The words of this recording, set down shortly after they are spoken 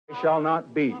I shall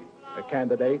not be a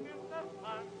candidate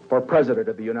for President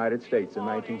of the United States in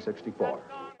 1964.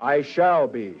 I shall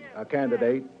be a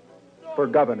candidate for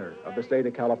Governor of the state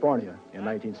of California in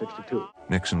 1962.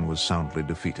 Nixon was soundly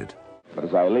defeated. But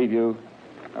as I leave you,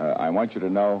 I want you to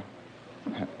know,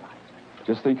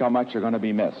 just think how much you're going to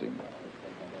be missing.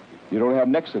 You don't have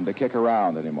Nixon to kick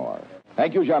around anymore.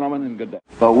 Thank you, gentlemen, and good day.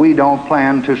 But we don't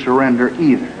plan to surrender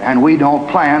either, and we don't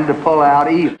plan to pull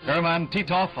out either. Chairman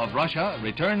Titov of Russia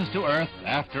returns to Earth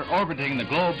after orbiting the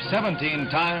globe 17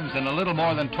 times in a little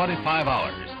more than 25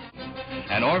 hours.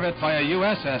 An orbit by a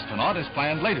U.S. astronaut is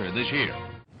planned later this year.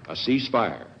 A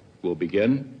ceasefire will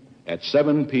begin at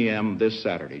 7 p.m. this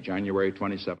Saturday, January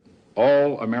 27th.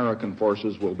 All American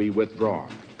forces will be withdrawn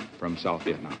from South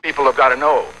Vietnam. People have got to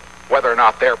know whether or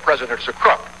not their president's a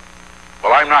crook.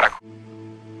 Well, I'm not a crook.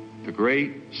 The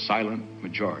great silent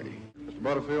majority. Mr.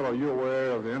 Butterfield, are you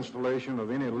aware of the installation of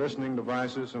any listening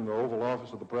devices in the Oval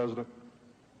Office of the President?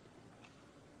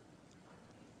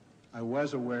 I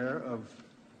was aware of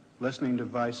listening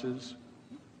devices.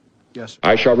 Yes, sir.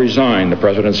 I shall resign the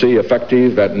presidency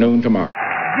effective at noon tomorrow.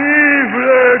 Vive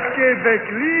le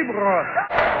Québec libre!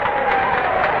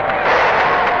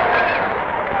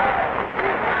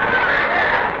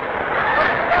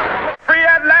 Free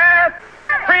at last!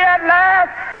 Free at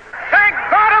last! Thank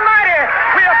God Almighty!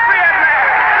 We are free at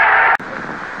last!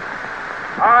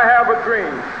 I have a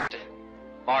dream.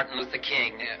 Martin Luther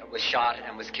King was shot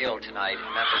and was killed tonight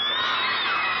in Memphis.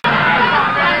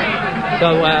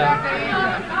 So,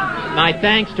 my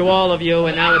thanks to all of you,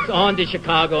 and now it's on to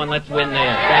Chicago, and let's win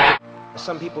there. Thank you.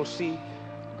 Some people see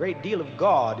a great deal of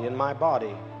God in my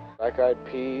body. Black-eyed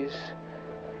peas,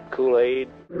 Kool-Aid.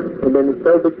 We've been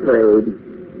so betrayed.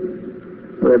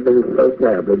 We've been so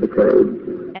terribly betrayed.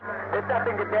 It's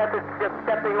nothing to death, it's just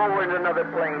stepping over in another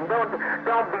plane.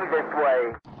 Don't be this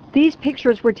way. These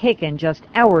pictures were taken just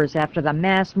hours after the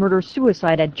mass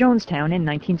murder-suicide at Jonestown in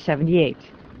 1978.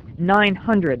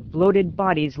 900 bloated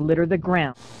bodies litter the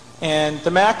ground. And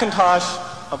the Macintosh,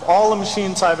 of all the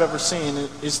machines I've ever seen,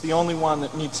 is the only one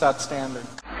that meets that standard.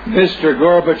 Mr.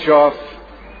 Gorbachev,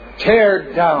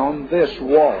 tear down this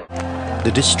wall.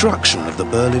 The destruction of the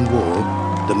Berlin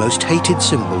Wall, the most hated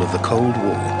symbol of the Cold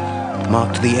War,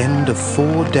 marked the end of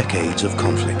 4 decades of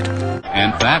conflict.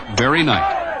 And that very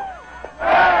night,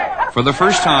 for the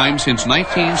first time since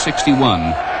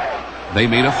 1961, they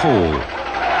made a hole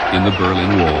in the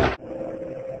Berlin Wall.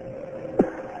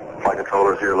 Flight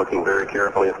controllers here looking very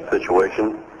carefully at the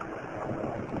situation.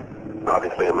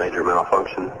 Obviously a major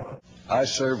malfunction. I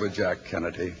served with Jack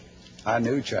Kennedy. I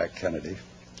knew Jack Kennedy.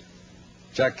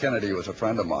 Jack Kennedy was a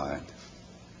friend of mine.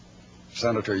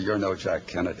 Senator, you're no Jack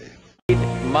Kennedy.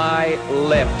 My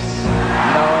lips.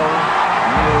 No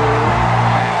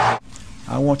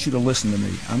new. I want you to listen to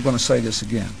me. I'm going to say this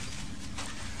again.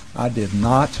 I did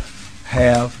not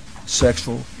have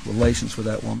sexual relations with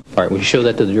that woman. All right, would you show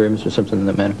that to the jury, Mr. Simpson, in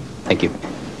that manner? Thank you.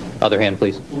 Other hand,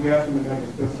 please.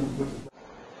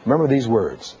 Remember these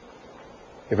words.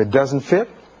 If it doesn't fit,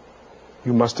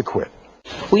 you must acquit.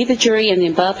 We, the jury, in the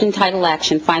above entitled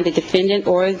action, find the defendant,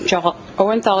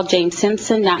 Orenthal James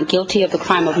Simpson, not guilty of the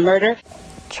crime of murder.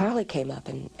 Charlie came up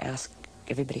and asked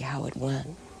everybody how it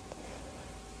went.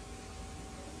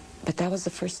 But that was the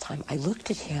first time I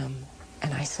looked at him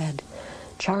and I said,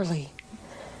 Charlie,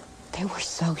 they were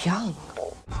so young.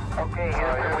 Okay,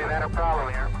 Houston, we've had a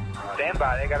problem here. Stand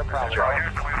by, they got a problem.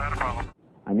 Houston, we've had a problem.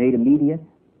 I made immediate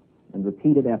and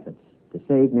repeated efforts to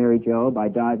save Mary Jo by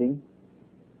diving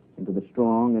into the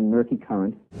strong and murky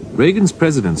current. Reagan's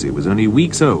presidency was only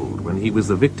weeks old when he was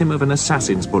the victim of an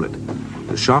assassin's bullet.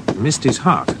 The shot missed his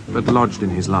heart, but lodged in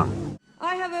his lung.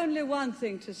 I have only one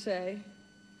thing to say.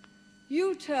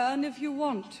 You turn if you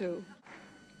want to.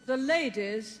 The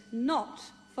ladies not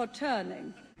for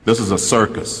turning. This is a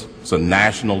circus. It's a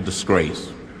national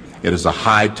disgrace. It is a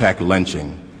high-tech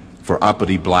lynching for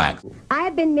uppity blacks.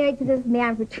 I've been married to this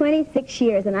man for 26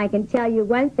 years, and I can tell you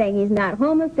one thing. He's not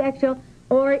homosexual,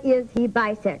 or is he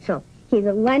bisexual. He's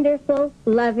a wonderful,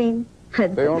 loving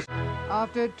husband.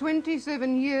 After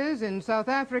 27 years in South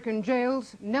African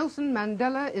jails, Nelson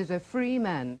Mandela is a free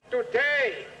man.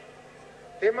 Today,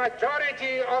 the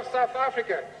majority of South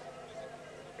Africans,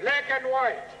 black and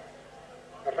white,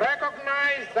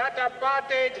 recognize that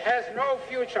apartheid has no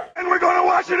future. And we're going to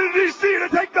Washington, D.C. to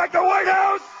take back the White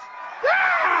House!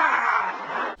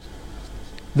 Yeah!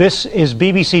 This is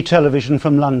BBC Television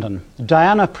from London.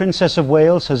 Diana, Princess of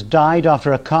Wales, has died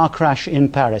after a car crash in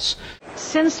Paris.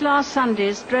 Since last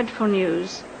Sunday's dreadful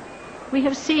news, we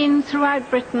have seen throughout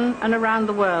Britain and around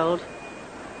the world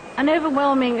an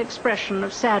overwhelming expression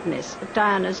of sadness at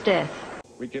Diana's death.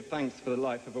 We give thanks for the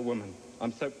life of a woman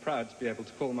I'm so proud to be able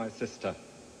to call my sister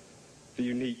the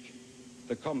unique,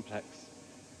 the complex,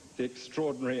 the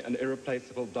extraordinary and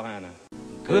irreplaceable Diana.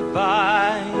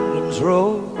 Goodbye,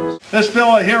 Rose. This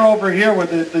fellow here over here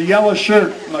with the yellow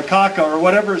shirt, Macaca, or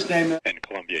whatever his name is. In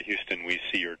Columbia, Houston, we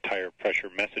see your tire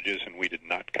pressure messages, and we did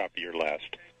not copy your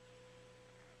last.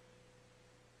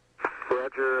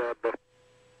 Roger.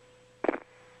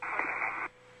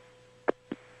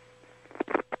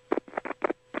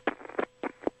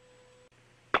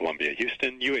 Columbia,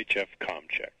 Houston, UHF comm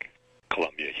check.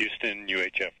 Columbia, Houston,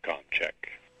 UHF comm check.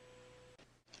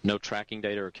 No tracking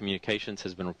data or communications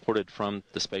has been reported from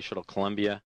the Space Shuttle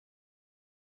Columbia.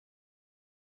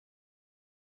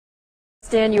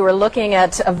 You were looking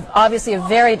at obviously a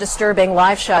very disturbing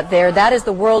live shot there. That is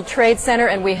the World Trade Center,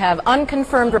 and we have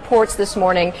unconfirmed reports this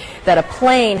morning that a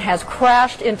plane has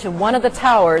crashed into one of the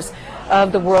towers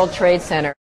of the World Trade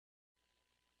Center.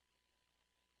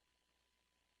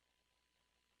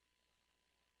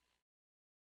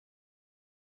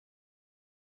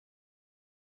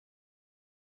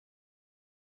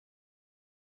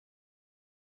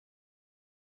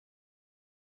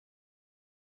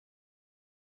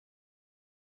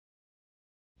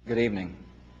 Good evening.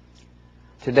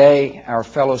 Today, our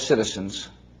fellow citizens,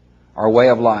 our way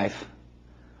of life,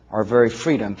 our very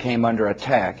freedom came under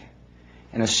attack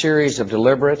in a series of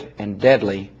deliberate and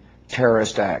deadly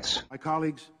terrorist acts. My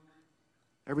colleagues,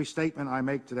 every statement I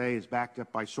make today is backed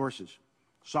up by sources,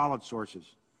 solid sources.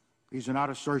 These are not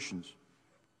assertions.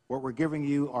 What we're giving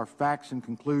you are facts and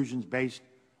conclusions based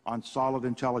on solid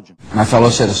intelligence. My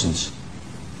fellow citizens,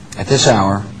 at this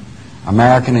hour,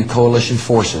 American and coalition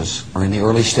forces are in the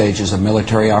early stages of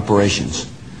military operations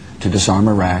to disarm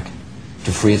Iraq,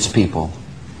 to free its people,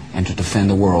 and to defend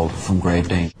the world from grave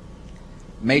danger.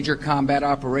 Major combat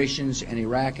operations in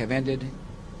Iraq have ended.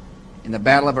 In the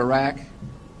Battle of Iraq,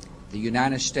 the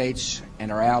United States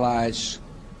and our allies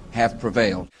have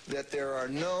prevailed. That there are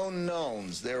known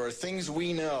knowns. There are things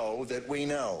we know that we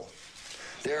know.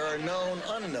 There are known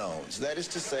unknowns. That is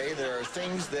to say, there are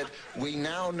things that we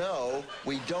now know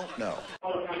we don't know.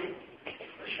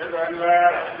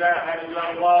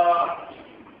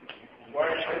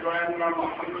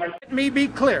 Let me be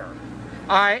clear.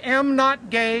 I am not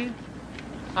gay.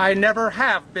 I never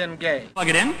have been gay. Plug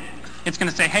it in. It's going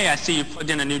to say, hey, I see you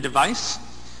plugged in a new device.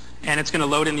 And it's going to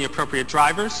load in the appropriate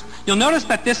drivers. You'll notice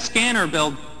that this scanner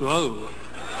build, whoa.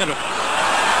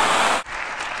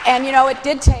 And, you know, it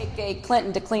did take a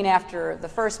Clinton to clean after the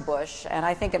first Bush, and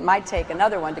I think it might take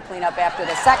another one to clean up after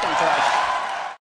the second Bush.